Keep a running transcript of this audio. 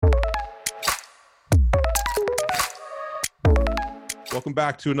Welcome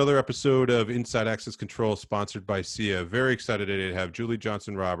back to another episode of Inside Access Control, sponsored by SIA. Very excited today to have Julie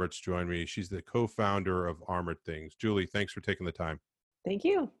Johnson Roberts join me. She's the co-founder of Armored Things. Julie, thanks for taking the time. Thank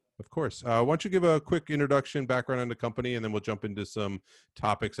you. Of course. Why don't you give a quick introduction, background on the company, and then we'll jump into some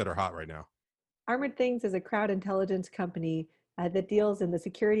topics that are hot right now. Armored Things is a crowd intelligence company that deals in the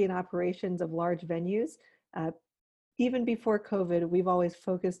security and operations of large venues. Uh, Even before COVID, we've always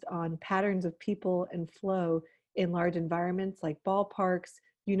focused on patterns of people and flow in large environments like ballparks,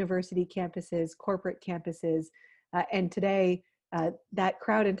 university campuses, corporate campuses. And today, that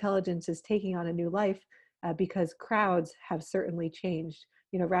crowd intelligence is taking on a new life because crowds have certainly changed.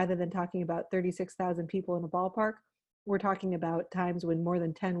 Rather than talking about 36,000 people in a ballpark, we're talking about times when more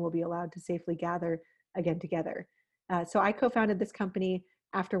than 10 will be allowed to safely gather again together. So I co-founded this company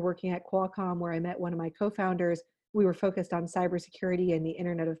after working at Qualcomm, where I met one of my co-founders. We were focused on cybersecurity and the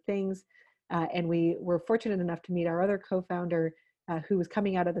Internet of Things. And we were fortunate enough to meet our other co-founder who was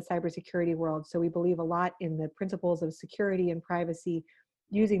coming out of the cybersecurity world. So we believe a lot in the principles of security and privacy,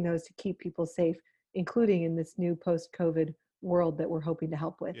 using those to keep people safe, including in this new post-COVID world that we're hoping to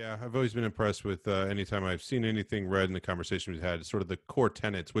help with. Yeah, I've always been impressed with anytime I've seen anything read in the conversation we've had, sort of the core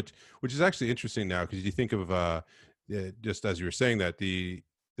tenets, which is actually interesting now because you think of just as you were saying that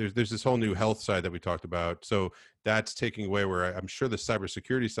there's this whole new health side that we talked about. So that's taking away where I'm sure the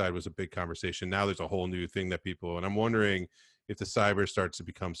cybersecurity side was a big conversation. Now there's a whole new thing that and I'm wondering if the cyber starts to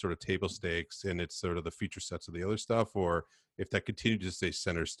become sort of table stakes and it's sort of the feature sets of the other stuff, or if that continues to stay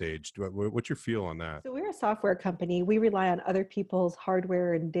center stage. What's your feel on that? So we're a software company. We rely on other people's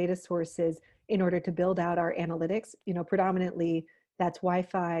hardware and data sources in order to build out our analytics. Predominantly that's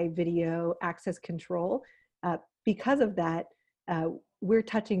Wi-Fi, video, access control. Because of that, we're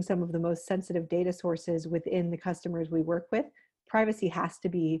touching some of the most sensitive data sources within the customers we work with. Privacy has to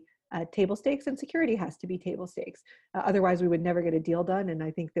be table stakes and security has to be table stakes. Otherwise, we would never get a deal done, and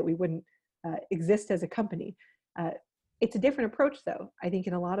I think that we wouldn't exist as a company. It's a different approach, though. I think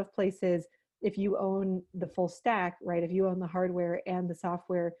in a lot of places, if you own the full stack, right, if you own the hardware and the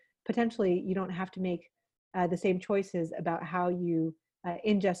software, potentially you don't have to make the same choices about how you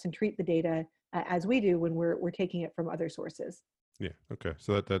ingest and treat the data as we do when we're taking it from other sources. Yeah. Okay.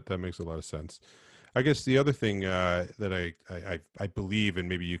 So that makes a lot of sense. I guess the other thing that I believe, and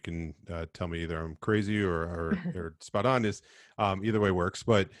maybe you can tell me either I'm crazy or spot on, is either way works.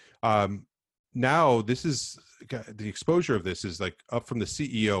 But now this is the exposure of this is like up from the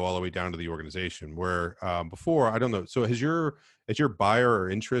CEO all the way down to the organization. Where before, I don't know. So has your buyer or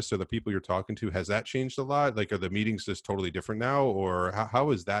interest or the people you're talking to, has that changed a lot? Like, are the meetings just totally different now, or how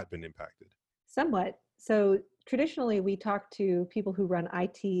has that been impacted? Somewhat. So traditionally, we talk to people who run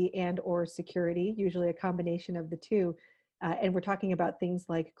IT and or security, usually a combination of the two. And we're talking about things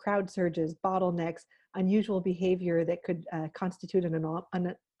like crowd surges, bottlenecks, unusual behavior that could constitute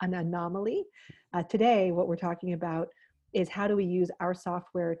an anomaly. Today, what we're talking about is how do we use our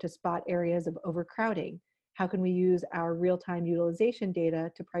software to spot areas of overcrowding? How can we use our real-time utilization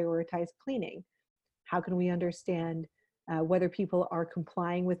data to prioritize cleaning? How can we understand whether people are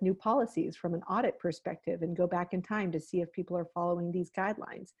complying with new policies from an audit perspective and go back in time to see if people are following these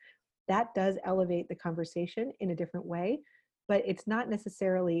guidelines? That does elevate the conversation in a different way, but it's not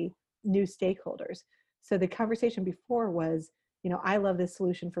necessarily new stakeholders. So the conversation before was, I love this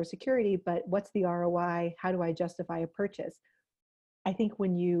solution for security, but what's the ROI? How do I justify a purchase? I think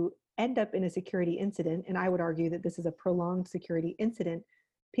when you end up in a security incident, and I would argue that this is a prolonged security incident,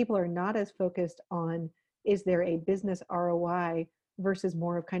 people are not as focused on, is there a business ROI versus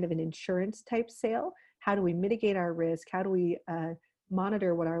more of kind of an insurance type sale? How do we mitigate our risk? How do we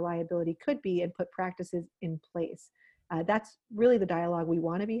monitor what our liability could be and put practices in place? That's really the dialogue we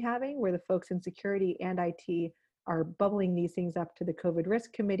want to be having, where the folks in security and IT are bubbling these things up to the COVID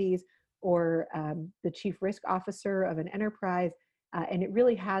risk committees or the chief risk officer of an enterprise. And it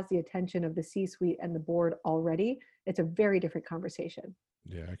really has the attention of the C-suite and the board already. It's a very different conversation.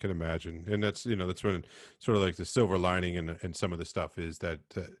 Yeah, I can imagine. And that's when sort of like the silver lining and some of the stuff is that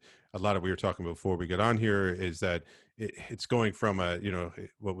a lot of we were talking about before we get on here is that it's going from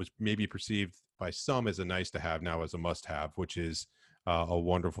what was maybe perceived by some as a nice to have now as a must have, which is a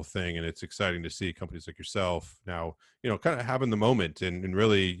wonderful thing. And it's exciting to see companies like yourself now, kind of having the moment and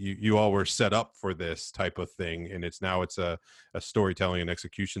really you all were set up for this type of thing. And it's a storytelling and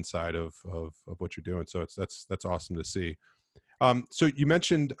execution side of what you're doing. So that's awesome to see. So you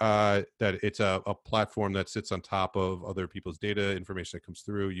mentioned that it's a platform that sits on top of other people's data, information that comes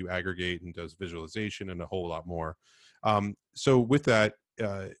through, you aggregate and does visualization and a whole lot more. So with that,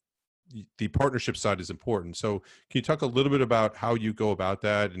 the partnership side is important. So can you talk a little bit about how you go about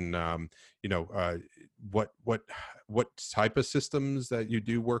that and, what what type of systems that you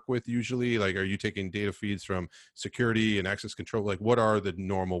do work with usually? Like, are you taking data feeds from security and access control? Like, what are the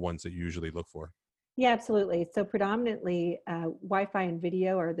normal ones that you usually look for? Yeah, absolutely. So predominantly, Wi-Fi and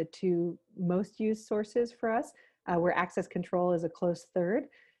video are the two most used sources for us, where access control is a close third.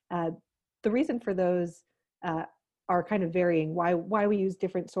 Uh, the reason for those are kind of varying. Why we use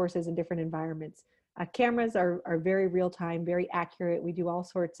different sources in different environments. Cameras are very real time, very accurate. We do all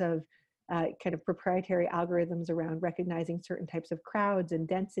sorts of kind of proprietary algorithms around recognizing certain types of crowds and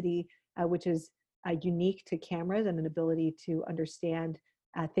density, which is unique to cameras and an ability to understand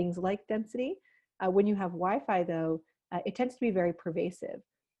things like density. When you have Wi-Fi, though, it tends to be very pervasive.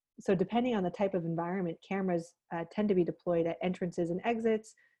 So depending on the type of environment, cameras tend to be deployed at entrances and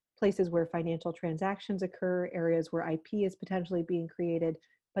exits, places where financial transactions occur, areas where IP is potentially being created,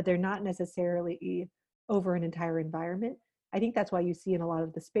 but they're not necessarily over an entire environment. I think that's why you see in a lot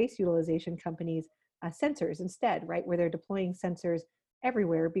of the space utilization companies sensors instead, right? Where they're deploying sensors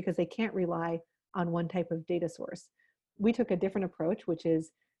everywhere because they can't rely on one type of data source. We took a different approach, which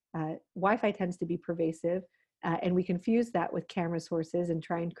is Wi-Fi tends to be pervasive, and we can fuse that with camera sources and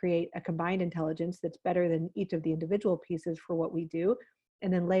try and create a combined intelligence that's better than each of the individual pieces for what we do,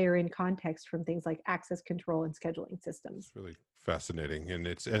 and then layer in context from things like access control and scheduling systems. It's really fascinating, and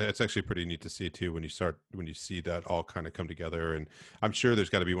it's actually pretty neat to see too when you see that all kind of come together. And I'm sure there's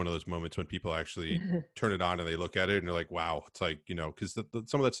got to be one of those moments when people actually turn it on and they look at it and they're like, "Wow!" It's like, because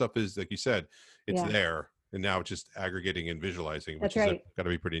some of that stuff is like you said, it's Yeah, there, and now it's just aggregating and visualizing, which that's is right. got to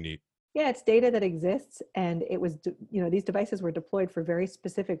be pretty neat. Yeah, it's data that exists, and it was, these devices were deployed for very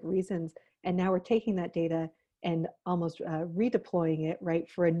specific reasons, and now we're taking that data and almost redeploying it, right,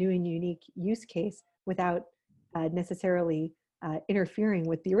 for a new and unique use case without necessarily interfering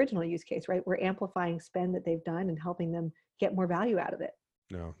with the original use case, right? We're amplifying spend that they've done and helping them get more value out of it.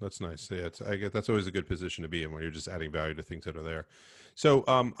 No, that's nice. Yeah, I get that's always a good position to be in when you're just adding value to things that are there. So,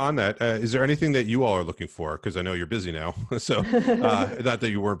 on that, is there anything that you all are looking for? Because I know you're busy now, so not that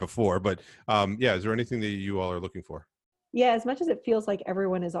you weren't before, but yeah, is there anything that you all are looking for? Yeah, as much as it feels like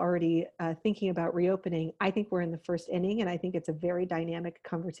everyone is already thinking about reopening, I think we're in the first inning, and I think it's a very dynamic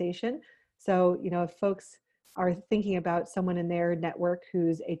conversation. So, if folks are thinking about someone in their network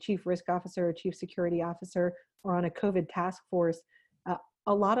who's a chief risk officer, a chief security officer, or on a COVID task force, uh,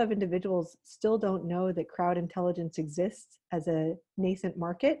 a lot of individuals still don't know that crowd intelligence exists as a nascent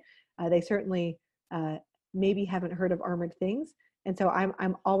market. They certainly uh, maybe haven't heard of armored things, and so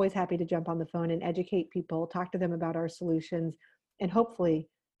I'm always happy to jump on the phone and educate people, talk to them about our solutions, and hopefully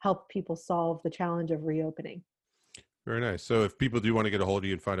help people solve the challenge of reopening. Very nice. So, if people do want to get a hold of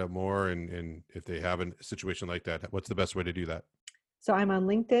you and find out more, and if they have a situation like that, what's the best way to do that? So I'm on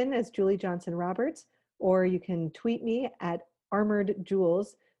LinkedIn as Julie Johnson Roberts, or you can tweet me at Armored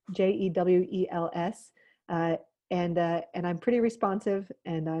Jewels, Jewels, uh, and I'm pretty responsive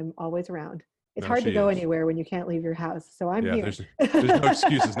and I'm always around. It's No, hard to she go is. anywhere when you can't leave your house, so I'm Yeah, here. there's no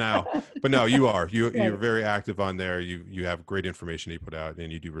excuses now. But no, you are. You're Right. very active on there. You have great information you put out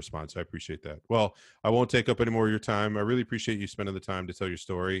and you do respond. So I appreciate that. Well, I won't take up any more of your time. I really appreciate you spending the time to tell your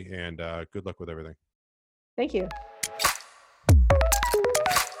story and good luck with everything. Thank you.